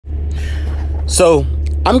So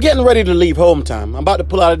I'm getting ready to leave home time. I'm about to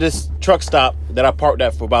pull out of this truck stop that I parked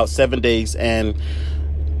at for about 7 days, and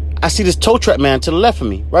I see this tow truck man to the left of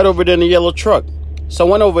me, right over there in the yellow truck. So I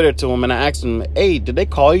went over there to him and I asked him, hey, did they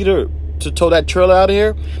call you to tow that trailer out of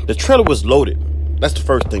here? The trailer was loaded. That's the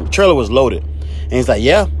first thing. The trailer was loaded. And he's like,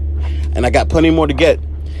 yeah. And I got plenty more to get.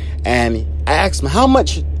 And I asked him, how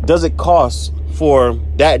much does it cost for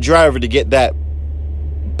that driver to get that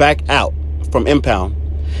back out from impound?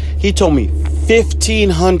 He told me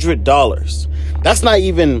 $1,500. That's not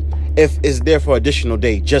even if it's there for additional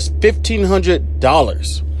day, just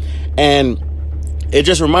 $1,500. And it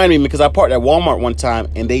just reminded me because I parked at Walmart one time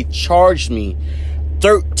and they charged me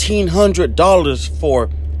 $1,300 for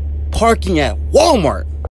parking at Walmart.